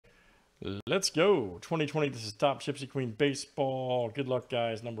Let's go. 2020, this is Top Gypsy Queen Baseball. Good luck,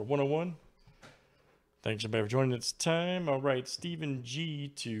 guys. Number 101. Thanks, everybody, for joining this time. All right, Stephen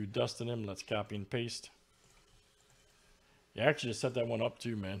G to Dustin M. Let's copy and paste. You actually just set that one up,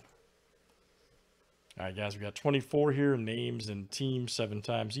 too, man. All right, guys, we got 24 here. Names and teams 7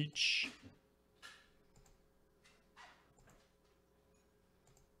 times each.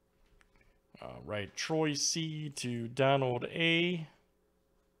 All right, Troy C to Donald A.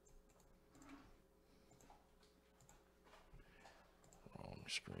 Wrong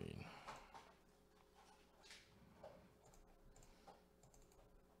screen.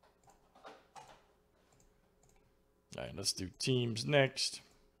 All right, let's do teams next.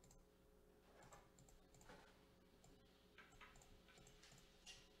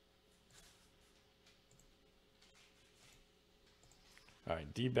 All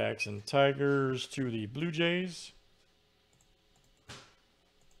right, D-backs and Tigers to the Blue Jays.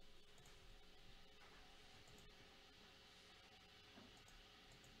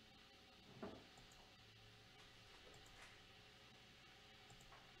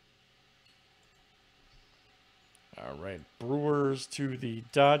 All right, Brewers to the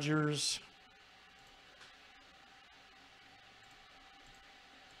Dodgers.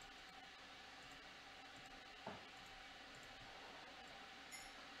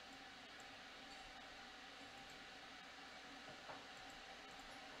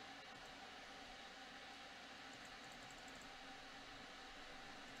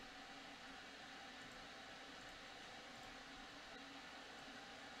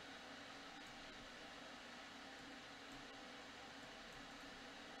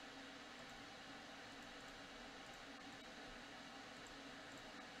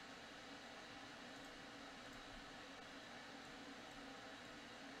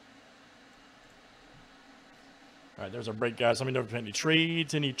 All right, there's our break, guys. Let me know if any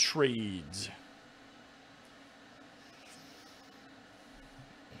trades.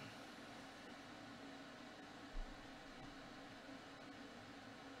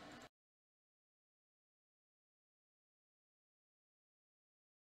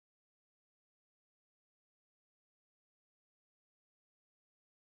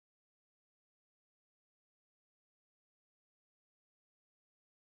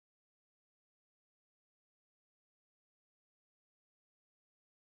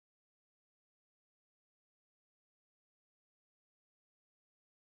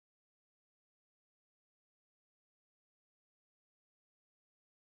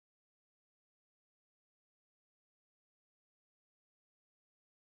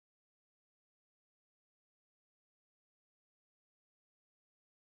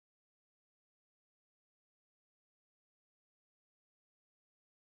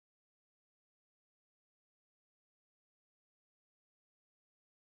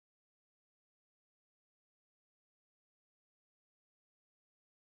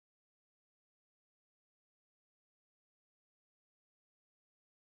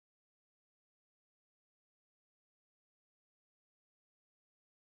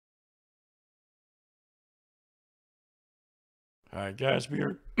 All right, guys, we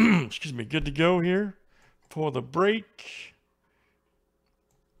are excuse me, good to go here for the break.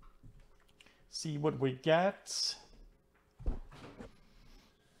 See what we got.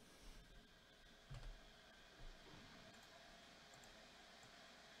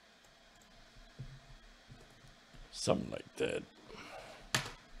 Something like that.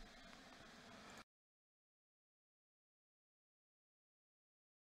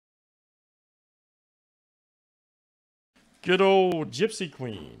 Good old Gypsy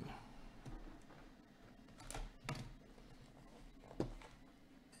Queen.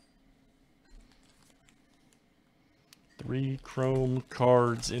 Three chrome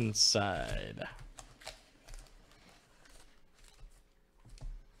cards inside.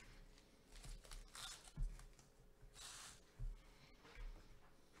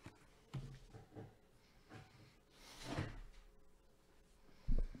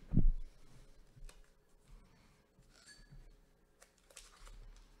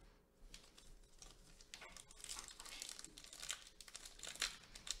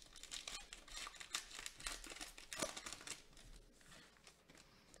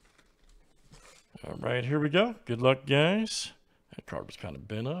 All right, here we go. Good luck, guys. That card was kind of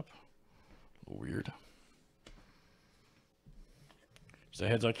bent up. A little weird. Just a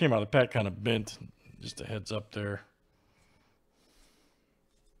heads up. I came out of the pack kind of bent. Just a heads up there.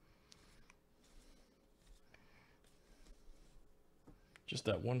 Just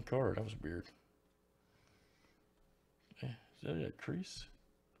that one card. That was weird. Is that a crease?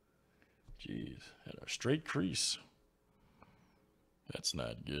 Jeez. Had a straight crease. That's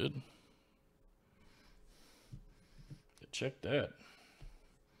not good. check that.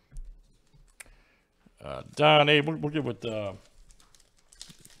 Don, hey, we'll get with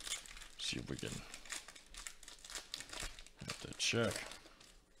see if we can have to check.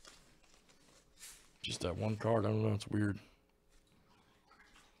 Just that one card. I don't know. It's weird.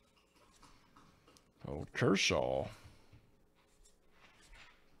 Oh, Kershaw.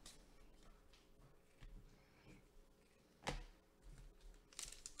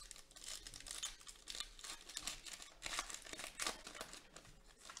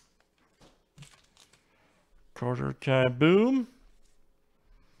 Carter Kaboom.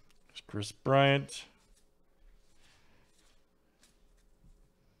 There's Chris Bryant.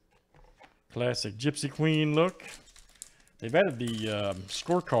 Classic Gypsy Queen look. They've added the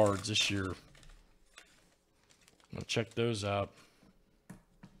scorecards this year. I'm going to check those out.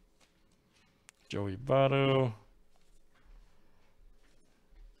 Joey Votto.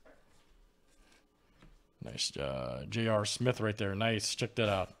 Nice. J.R. Smith right there. Nice. Check that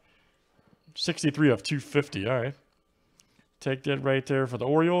out. 63 of 250. All right. Take that right there for the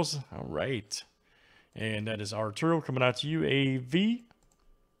Orioles. All right. And that is Arturo coming out to you. AV.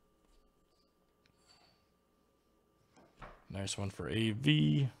 Nice one for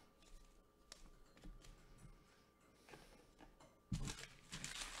AV.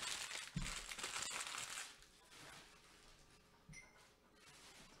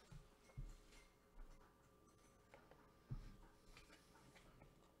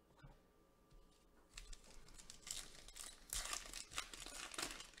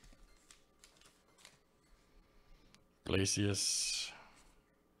 Glacius.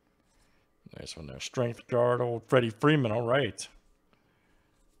 Nice one there. Strength guard, old Freddie Freeman. All right.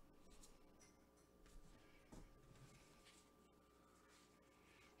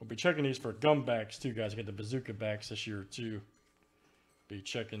 We'll be checking these for gum backs too, guys. I got the bazooka backs this year too. Be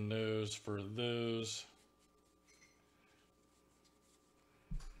checking those for those.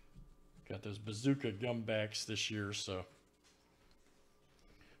 Got those bazooka gum backs this year, so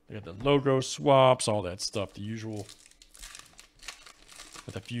they got the logo swaps, all that stuff, the usual.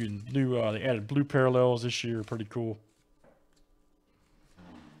 With a few new, they added blue parallels this year. Pretty cool.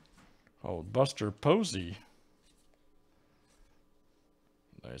 Oh, Buster Posey.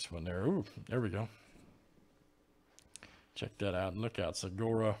 Nice one there. Ooh, there we go. Check that out. Look out,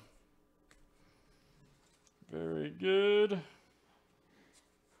 Segura. Very good.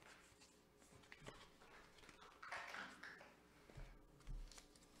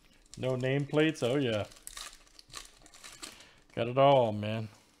 No nameplates? Oh, yeah. Got it all, man.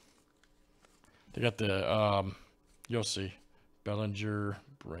 They got the, you'll see. Bellinger,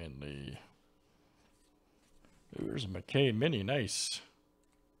 Brantley. Ooh, there's a McKay Mini. Nice.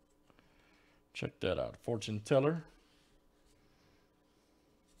 Check that out. Fortune Teller.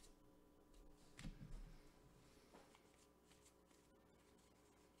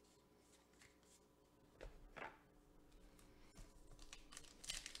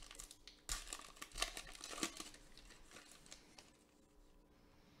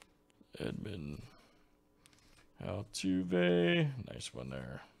 Edmund Altuve, nice one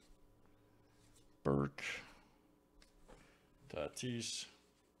there. Burke, Tatis.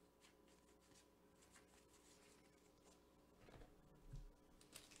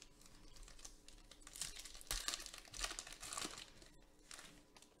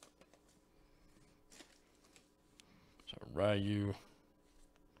 So Ryu.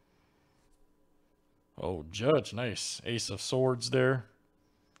 Oh, Judge, nice. Ace of Swords there.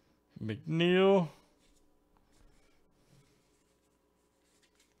 McNeil.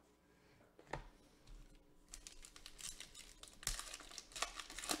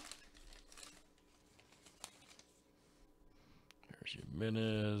 There's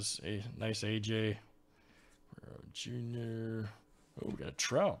Jimenez. Nice AJ. Jr. Oh, we got a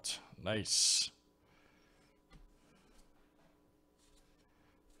Trout. Nice.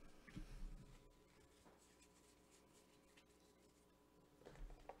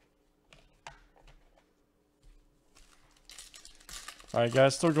 All right,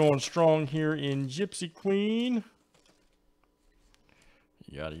 guys, still going strong here in Gypsy Queen.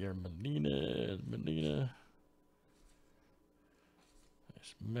 You got here Medina.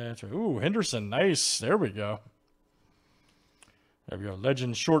 Nice match. Ooh, Henderson, nice. There we go. There we go.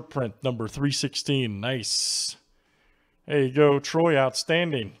 Legend short print number 316. Nice. There you go, Troy.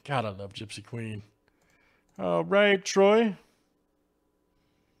 Outstanding. God, I love Gypsy Queen. All right, Troy.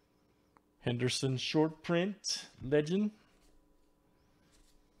 Henderson short print. Legend.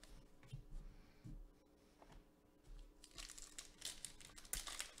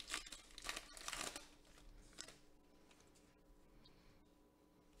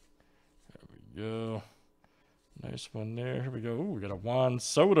 Go. Nice one there. Here we go. Ooh, we got a Juan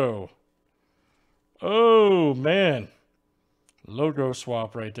Soto. Oh, man. Logo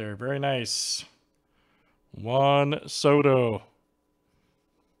swap right there. Very nice. Juan Soto.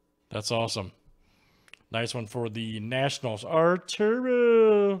 That's awesome. Nice one for the Nationals.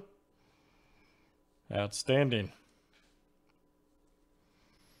 Arturo. Outstanding.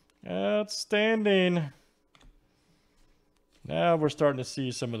 Outstanding. Now we're starting to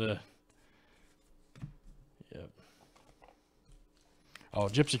see some of the... Yep. Oh,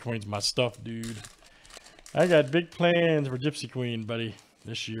 Gypsy Queen's my stuff, dude. I got big plans for Gypsy Queen, buddy,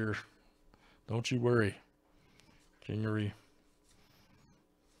 this year. Don't you worry. Kingery.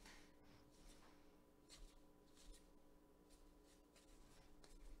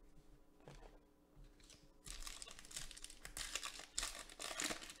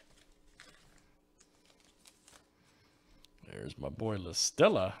 There's my boy La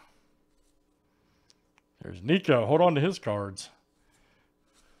Stella. There's Nico. Hold on to his cards.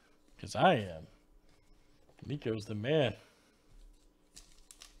 Because I am. Nico's the man.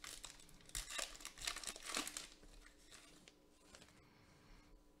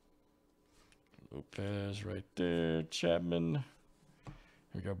 Lopez right there. Chapman. Here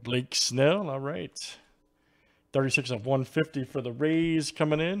we go. Blake Snell. All right. 36 of 150 for the Rays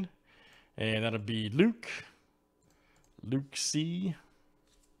coming in. And that'll be Luke. Luke C.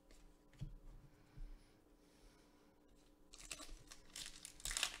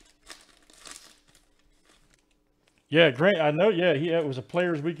 Yeah, great. I know. Yeah, it was a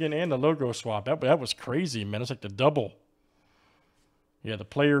Players Weekend and a logo swap. That was crazy, man. It's like the double. Yeah, the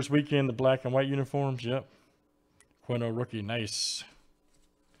Players Weekend, the black and white uniforms. Yep. Quino rookie, nice.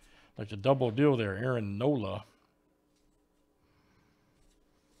 Like the double deal there. Aaron Nola.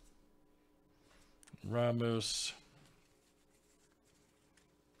 Ramos.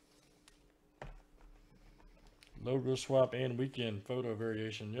 Logo swap and weekend photo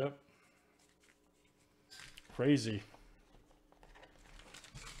variation. Yep. Crazy.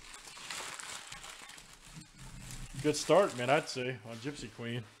 Good start, man, I'd say, on Gypsy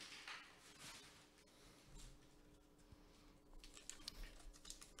Queen.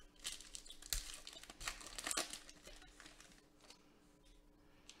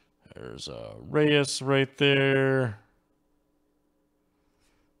 There's Reyes right there.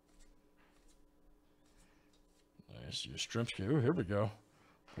 Nice. Yastrzemski. Oh, here we go.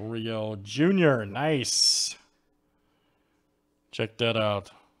 Oriel Jr. Nice. Check that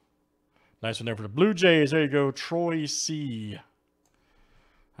out. Nice one there for the Blue Jays. There you go. Troy C.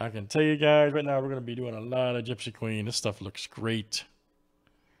 I can tell you guys right now we're going to be doing a lot of Gypsy Queen. This stuff looks great.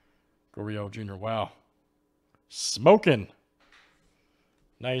 Gurriel Jr. Wow. Smoking.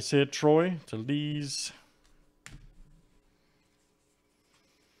 Nice hit, Troy. To Lee's.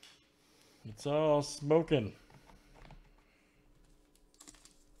 It's all smoking.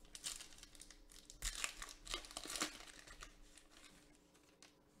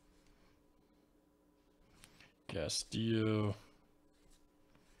 Castillo.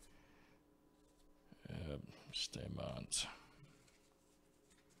 Stamont.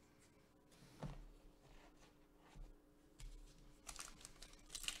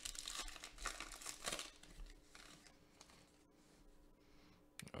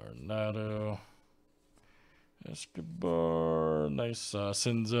 Arnado. Escobar. Nice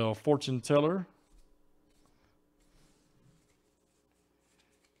Senzel fortune teller.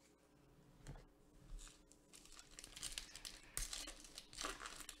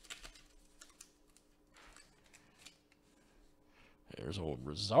 There's old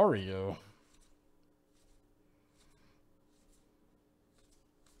Rosario.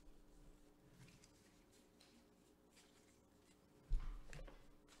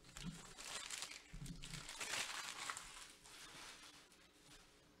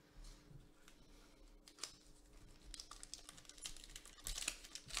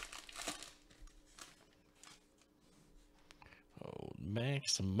 Old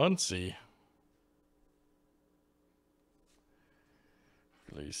Max Muncy.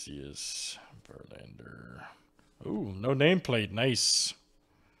 Iglesias, Verlander. Ooh, no nameplate. Nice.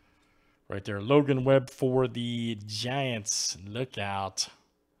 Right there. Logan Webb for the Giants. Look out.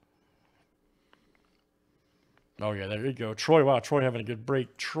 Oh, yeah, there you go. Troy, wow, Troy having a good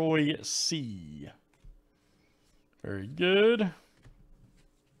break. Troy C. Very good.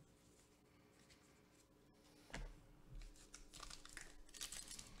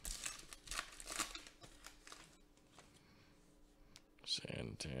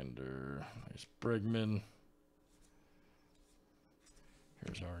 Santander, nice Bregman.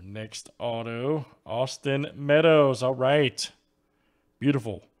 Here's our next auto, Austin Meadows. All right,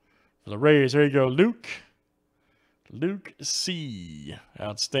 beautiful. For the Rays, there you go, Luke. Luke C.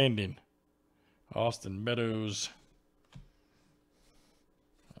 Outstanding. Austin Meadows.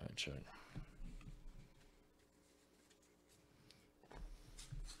 All right, check.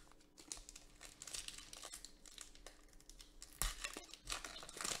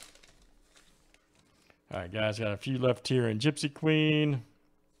 All right, guys, got a few left here in Gypsy Queen.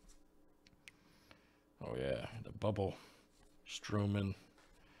 Oh, yeah, the bubble. Stroman.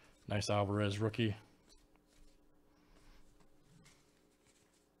 Nice Alvarez rookie.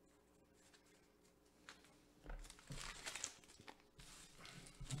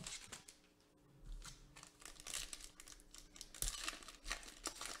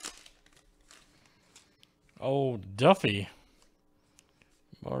 Oh, Duffy.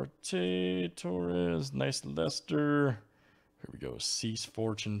 Marte Torres. Nice Lester. Here we go. Cease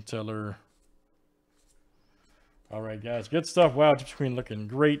Fortune Teller. All right, guys. Good stuff. Wow, Gypsy Queen looking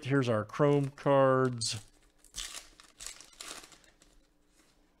great. Here's our Chrome cards.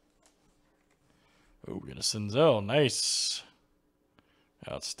 Oh, we got a Senzel. Nice.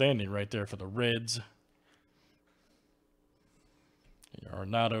 Outstanding right there for the Reds.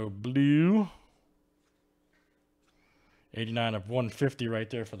 Arnado Blue. 89 of 150 right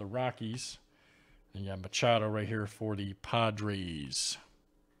there for the Rockies. And you got Machado right here for the Padres.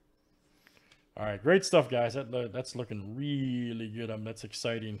 All right, great stuff, guys. That's looking really good. That's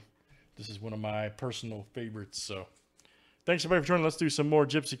exciting. This is one of my personal favorites. So thanks, everybody, for joining. Let's do some more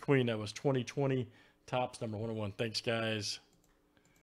Gypsy Queen. That was 2020 Topps number 101. Thanks, guys.